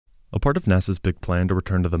A part of NASA's big plan to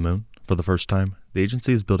return to the Moon, for the first time, the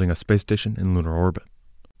agency is building a space station in lunar orbit.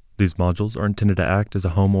 These modules are intended to act as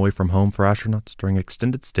a home away from home for astronauts during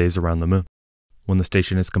extended stays around the Moon. When the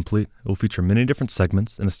station is complete, it will feature many different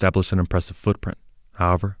segments and establish an impressive footprint.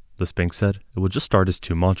 However, this being said, it will just start as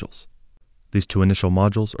 2 modules. These 2 initial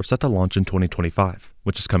modules are set to launch in 2025,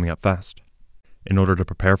 which is coming up fast. In order to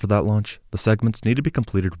prepare for that launch, the segments need to be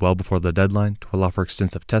completed well before the deadline to allow for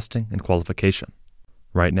extensive testing and qualification.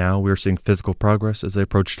 Right now, we are seeing physical progress as they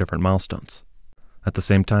approach different milestones. At the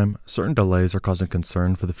same time, certain delays are causing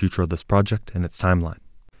concern for the future of this project and its timeline.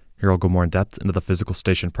 Here I'll go more in depth into the physical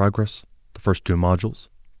station progress, the first 2 modules,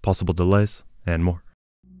 possible delays, and more.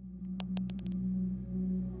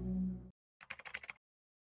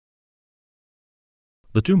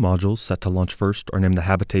 The 2 modules set to launch first are named the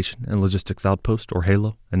Habitation and Logistics Outpost, or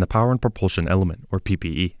HALO, and the Power and Propulsion Element, or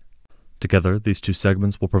PPE. Together, these 2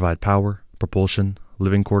 segments will provide power, propulsion,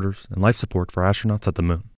 living quarters, and life support for astronauts at the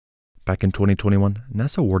Moon. Back in 2021,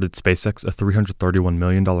 NASA awarded SpaceX a $331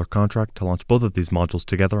 million contract to launch both of these modules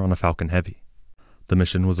together on a Falcon Heavy. The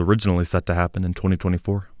mission was originally set to happen in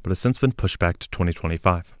 2024, but has since been pushed back to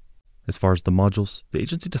 2025. As far as the modules, the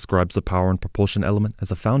agency describes the Power and Propulsion Element as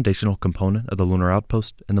a foundational component of the Lunar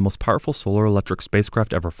Outpost and the most powerful solar electric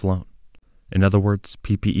spacecraft ever flown. In other words,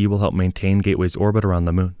 PPE will help maintain Gateway's orbit around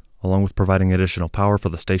the Moon, along with providing additional power for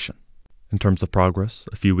the station. In terms of progress,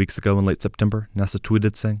 a few weeks ago in late September, NASA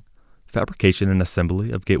tweeted saying, "Fabrication and assembly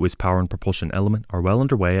of Gateway's Power and Propulsion Element are well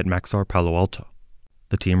underway at Maxar Palo Alto."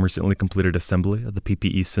 The team recently completed assembly of the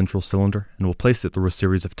PPE's central cylinder and will place it through a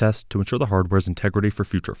series of tests to ensure the hardware's integrity for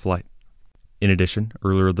future flight. In addition,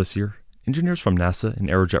 earlier this year, engineers from NASA and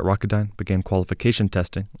Aerojet Rocketdyne began qualification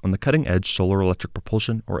testing on the cutting-edge Solar Electric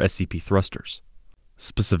Propulsion, or SEP thrusters.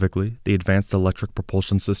 Specifically, the Advanced Electric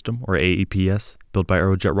Propulsion System, or AEPS, built by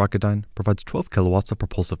Aerojet Rocketdyne, provides 12 kilowatts of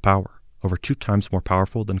propulsive power, over 2 times more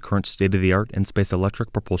powerful than current state-of-the-art in-space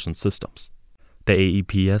electric propulsion systems. The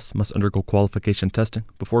AEPS must undergo qualification testing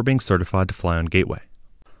before being certified to fly on Gateway.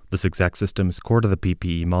 This exact system is core to the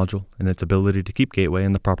PPE module and its ability to keep Gateway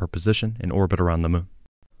in the proper position in orbit around the Moon.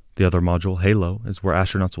 The other module, HALO, is where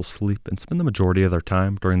astronauts will sleep and spend the majority of their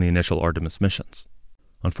time during the initial Artemis missions.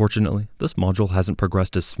 Unfortunately, this module hasn't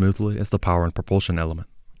progressed as smoothly as the Power and Propulsion Element.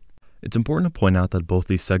 It's important to point out that both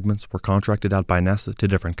these segments were contracted out by NASA to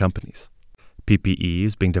different companies. PPE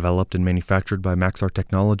is being developed and manufactured by Maxar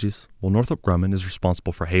Technologies, while Northrop Grumman is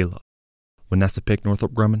responsible for HALO. When NASA picked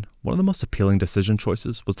Northrop Grumman, one of the most appealing decision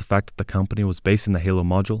choices was the fact that the company was basing the HALO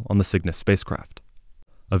module on the Cygnus spacecraft,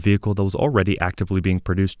 a vehicle that was already actively being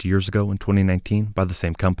produced years ago in 2019 by the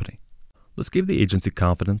same company. This gave the agency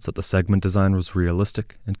confidence that the segment design was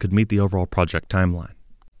realistic and could meet the overall project timeline.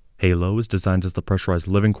 HALO is designed as the pressurized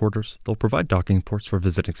living quarters that will provide docking ports for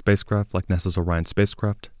visiting spacecraft like NASA's Orion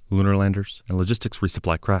spacecraft, lunar landers, and logistics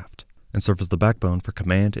resupply craft, and serve as the backbone for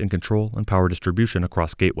command and control and power distribution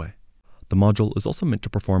across Gateway. The module is also meant to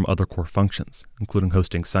perform other core functions, including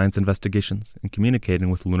hosting science investigations and communicating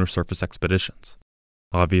with lunar surface expeditions.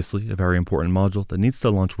 Obviously, a very important module that needs to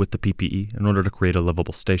launch with the PPE in order to create a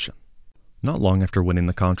livable station. Not long after winning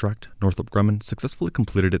the contract, Northrop Grumman successfully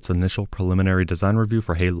completed its initial preliminary design review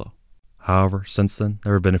for HALO. However, since then,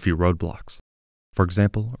 there have been a few roadblocks. For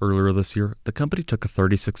example, earlier this year, the company took a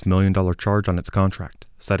 $36 million charge on its contract,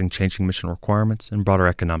 citing changing mission requirements and broader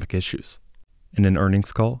economic issues. In an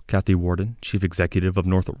earnings call, Kathy Warden, chief executive of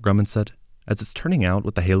Northrop Grumman, said, "As it's turning out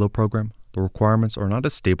with the HALO program, the requirements are not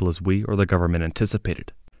as stable as we or the government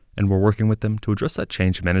anticipated, and we're working with them to address that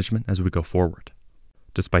change management as we go forward."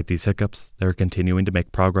 Despite these hiccups, they are continuing to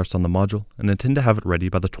make progress on the module and intend to have it ready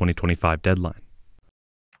by the 2025 deadline.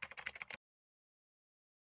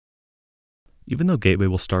 Even though Gateway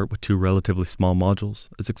will start with 2 relatively small modules,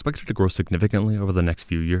 it's expected to grow significantly over the next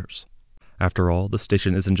few years. After all, the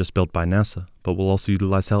station isn't just built by NASA, but will also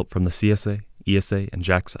utilize help from the CSA, ESA, and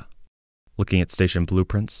JAXA. Looking at station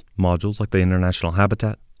blueprints, modules like the International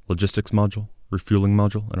Habitat, Logistics Module, Refueling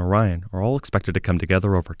Module, and Orion are all expected to come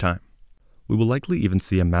together over time. We will likely even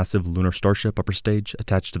see a massive lunar starship upper stage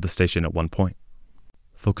attached to the station at one point.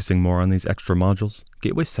 Focusing more on these extra modules,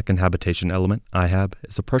 Gateway's second habitation element, IHAB,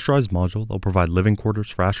 is a pressurized module that will provide living quarters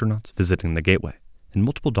for astronauts visiting the Gateway, and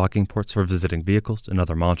multiple docking ports for visiting vehicles and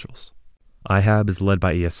other modules. IHAB is led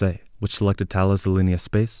by ESA, which selected Thales Alenia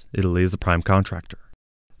Space, Italy, as a prime contractor.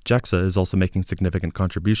 JAXA is also making significant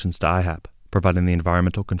contributions to IHAB, providing the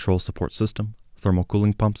environmental control support system, thermal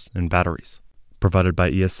cooling pumps, and batteries. Provided by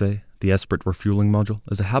ESA, the Esprit refueling module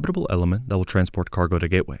is a habitable element that will transport cargo to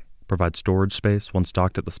Gateway, provide storage space once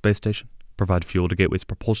docked at the space station, provide fuel to Gateway's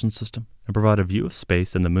propulsion system, and provide a view of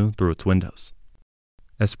space and the Moon through its windows.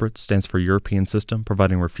 ESPRIT stands for European System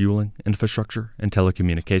Providing Refueling, Infrastructure, and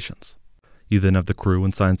Telecommunications. You then have the Crew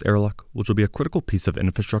and Science Airlock, which will be a critical piece of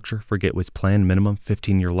infrastructure for Gateway's planned minimum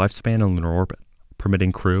 15-year lifespan in lunar orbit,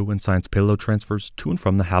 permitting crew and science payload transfers to and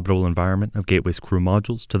from the habitable environment of Gateway's crew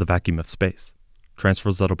modules to the vacuum of space,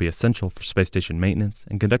 transfers that will be essential for space station maintenance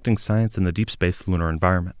and conducting science in the deep space lunar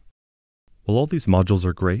environment. While all these modules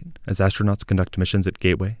are great, as astronauts conduct missions at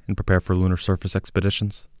Gateway and prepare for lunar surface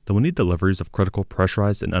expeditions, they will need deliveries of critical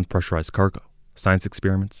pressurized and unpressurized cargo, science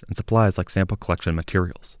experiments, and supplies like sample collection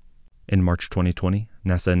materials. In March 2020,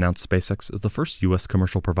 NASA announced SpaceX as the first U.S.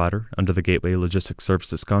 commercial provider under the Gateway Logistics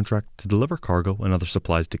Services contract to deliver cargo and other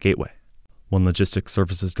supplies to Gateway. One logistics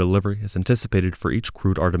services delivery is anticipated for each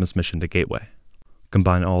crewed Artemis mission to Gateway.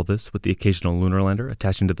 Combine all this with the occasional lunar lander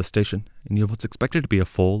attaching to the station, and you have what's expected to be a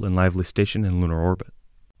full and lively station in lunar orbit.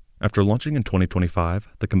 After launching in 2025,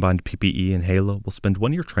 the combined PPE and HALO will spend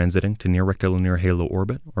 1 year transiting to near rectilinear halo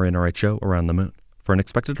orbit, or NRHO, around the Moon, for an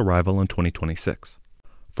expected arrival in 2026.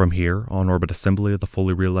 From here, on-orbit assembly of the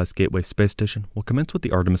fully realized Gateway space station will commence with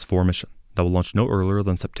the Artemis 4 mission that will launch no earlier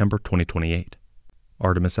than September 2028.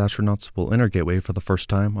 Artemis astronauts will enter Gateway for the first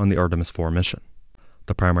time on the Artemis 4 mission.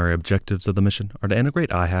 The primary objectives of the mission are to integrate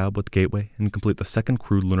IHAB with Gateway and complete the second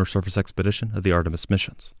crewed lunar surface expedition of the Artemis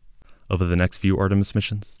missions. Over the next few Artemis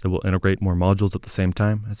missions, they will integrate more modules at the same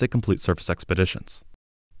time as they complete surface expeditions.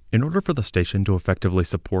 In order for the station to effectively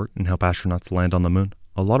support and help astronauts land on the Moon,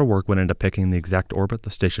 a lot of work went into picking the exact orbit the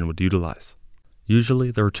station would utilize.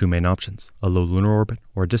 Usually, there are two main options, a low lunar orbit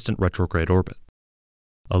or a distant retrograde orbit.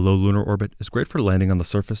 A low lunar orbit is great for landing on the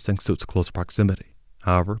surface thanks to its close proximity.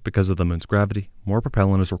 However, because of the Moon's gravity, more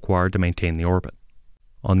propellant is required to maintain the orbit.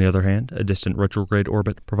 On the other hand, a distant retrograde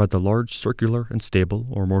orbit provides a large, circular, and stable,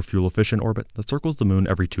 or more fuel-efficient orbit that circles the Moon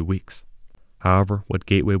every 2 weeks. However, what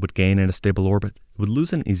Gateway would gain in a stable orbit, it would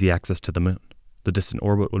lose in easy access to the Moon. The distant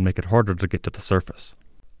orbit would make it harder to get to the surface.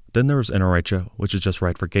 Then there is NRHO, which is just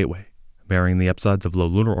right for Gateway, marrying the upsides of low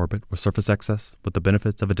lunar orbit with surface access with the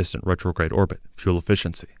benefits of a distant retrograde orbit, fuel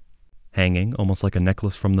efficiency. Hanging, almost like a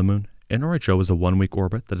necklace from the Moon, NRHO is a 1-week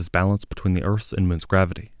orbit that is balanced between the Earth's and Moon's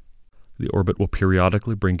gravity. The orbit will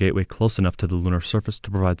periodically bring Gateway close enough to the lunar surface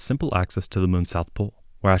to provide simple access to the Moon's south pole,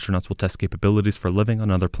 where astronauts will test capabilities for living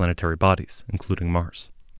on other planetary bodies, including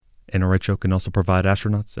Mars. NRHO can also provide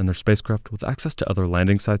astronauts and their spacecraft with access to other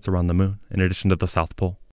landing sites around the Moon in addition to the South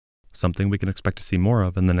Pole, something we can expect to see more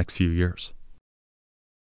of in the next few years.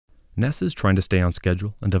 NASA is trying to stay on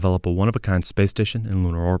schedule and develop a one-of-a-kind space station in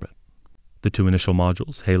lunar orbit. The two initial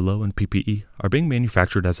modules, HALO and PPE, are being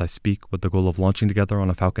manufactured as I speak with the goal of launching together on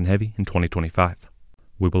a Falcon Heavy in 2025.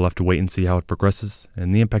 We will have to wait and see how it progresses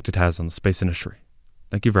and the impact it has on the space industry.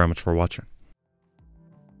 Thank you very much for watching.